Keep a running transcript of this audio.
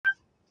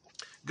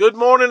Good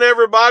morning,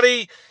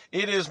 everybody.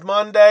 It is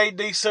Monday,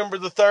 December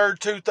the 3rd,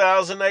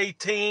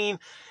 2018.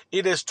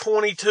 It is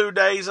 22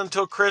 days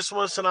until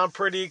Christmas, and I'm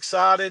pretty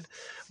excited.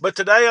 But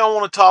today I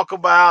want to talk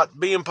about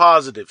being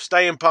positive,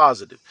 staying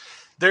positive.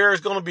 There's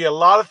going to be a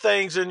lot of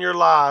things in your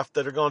life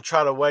that are going to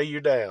try to weigh you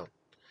down.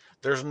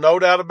 There's no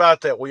doubt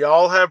about that. We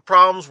all have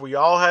problems. We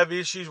all have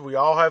issues. We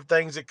all have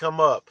things that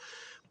come up.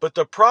 But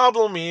the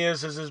problem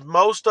is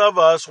most of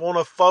us want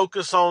to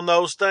focus on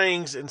those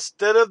things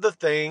instead of the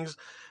things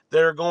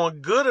that are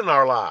going good in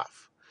our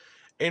life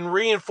and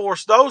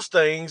reinforce those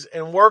things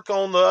and work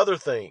on the other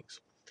things.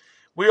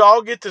 We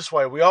all get this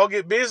way. We all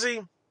get busy,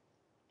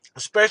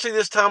 especially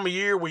this time of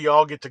year. We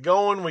all get to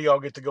going. We all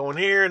get to going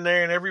here and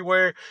there and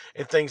everywhere,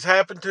 and things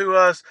happen to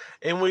us,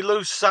 and we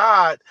lose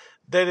sight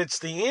that it's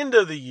the end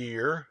of the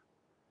year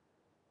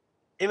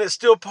and it's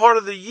still part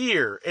of the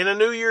year, and a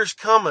new year's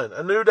coming,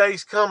 a new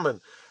day's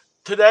coming.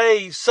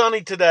 Today,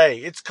 sunny today.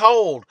 It's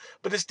cold,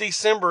 but it's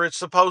December. It's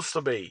supposed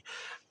to be.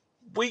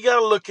 We got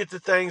to look at the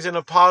things in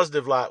a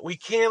positive light. We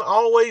can't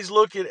always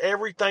look at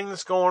everything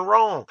that's going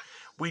wrong.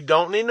 We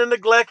don't need to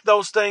neglect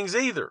those things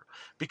either,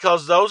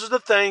 because those are the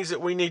things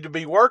that we need to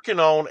be working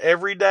on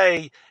every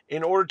day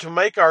in order to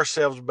make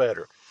ourselves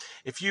better.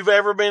 If you've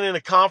ever been in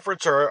a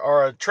conference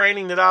or a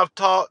training that I've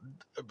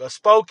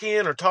spoke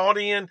in or taught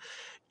in,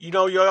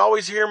 you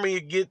always hear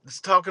me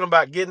talking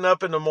about getting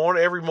up in the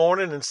morning, every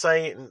morning, and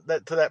saying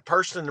that to that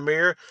person in the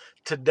mirror,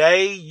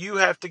 today you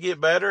have to get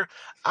better.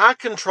 I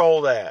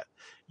control that.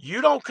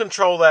 You don't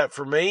control that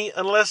for me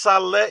unless I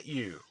let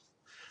you.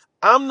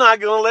 I'm not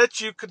going to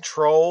let you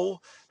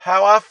control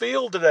how I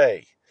feel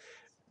today.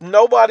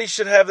 Nobody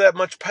should have that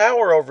much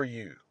power over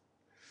you.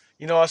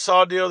 I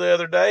saw a deal the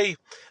other day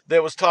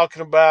that was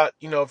talking about,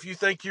 if you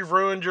think you've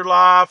ruined your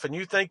life and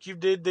you think you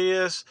did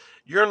this,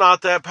 you're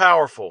not that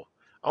powerful.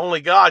 Only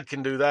God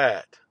can do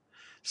that.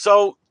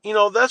 So,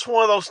 that's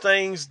one of those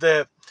things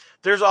that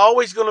there's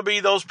always going to be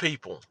those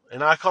people.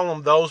 And I call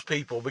them those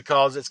people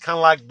because it's kind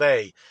of like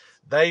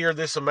they are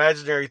this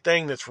imaginary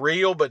thing that's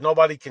real, but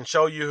nobody can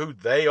show you who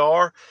they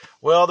are.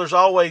 Well, there's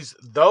always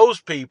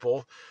those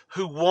people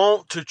who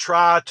want to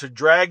try to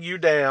drag you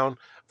down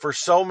for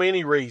so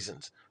many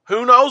reasons.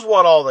 Who knows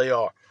what all they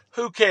are?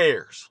 Who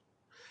cares?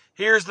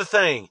 Here's the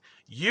thing.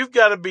 You've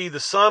got to be the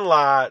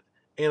sunlight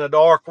in a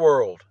dark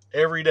world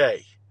every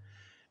day.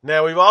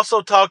 Now, we've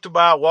also talked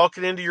about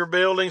walking into your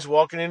buildings,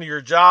 walking into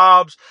your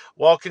jobs,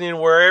 walking in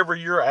wherever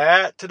you're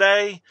at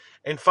today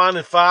and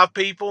finding 5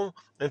 people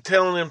and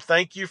telling them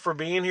thank you for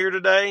being here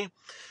today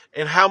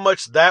and how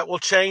much that will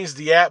change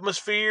the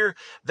atmosphere.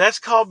 That's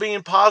called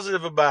being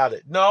positive about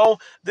it. No,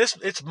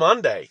 it's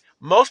Monday.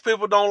 Most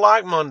people don't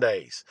like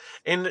Mondays.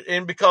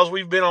 And because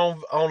we've been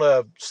on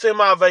a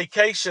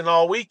semi-vacation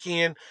all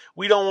weekend,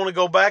 we don't want to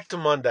go back to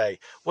Monday.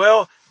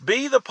 Well,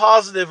 be the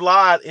positive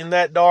light in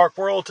that dark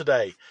world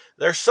today.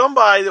 There's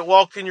somebody that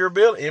walked in your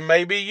building. It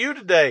may be you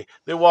today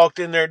that walked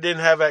in there and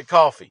didn't have that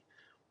coffee.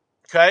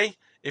 Okay?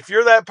 If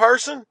you're that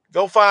person,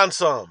 go find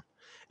some.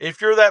 If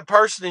you're that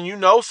person and you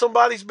know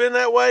somebody's been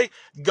that way,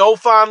 go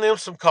find them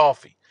some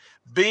coffee.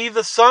 Be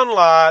the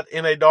sunlight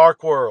in a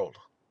dark world.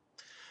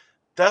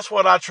 That's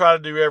what I try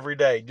to do every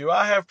day. Do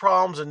I have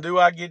problems and do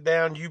I get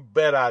down? You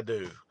bet I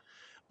do.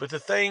 But the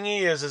thing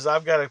is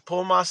I've got to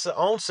pull my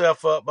own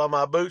self up by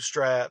my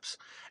bootstraps,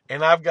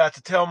 and I've got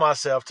to tell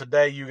myself,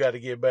 today you got to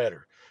get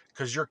better,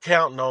 because you're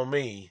counting on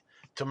me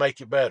to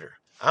make it better.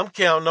 I'm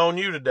counting on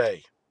you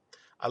today.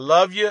 I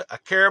love you. I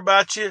care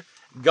about you.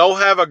 Go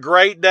have a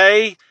great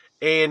day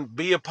and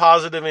be a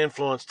positive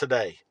influence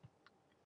today.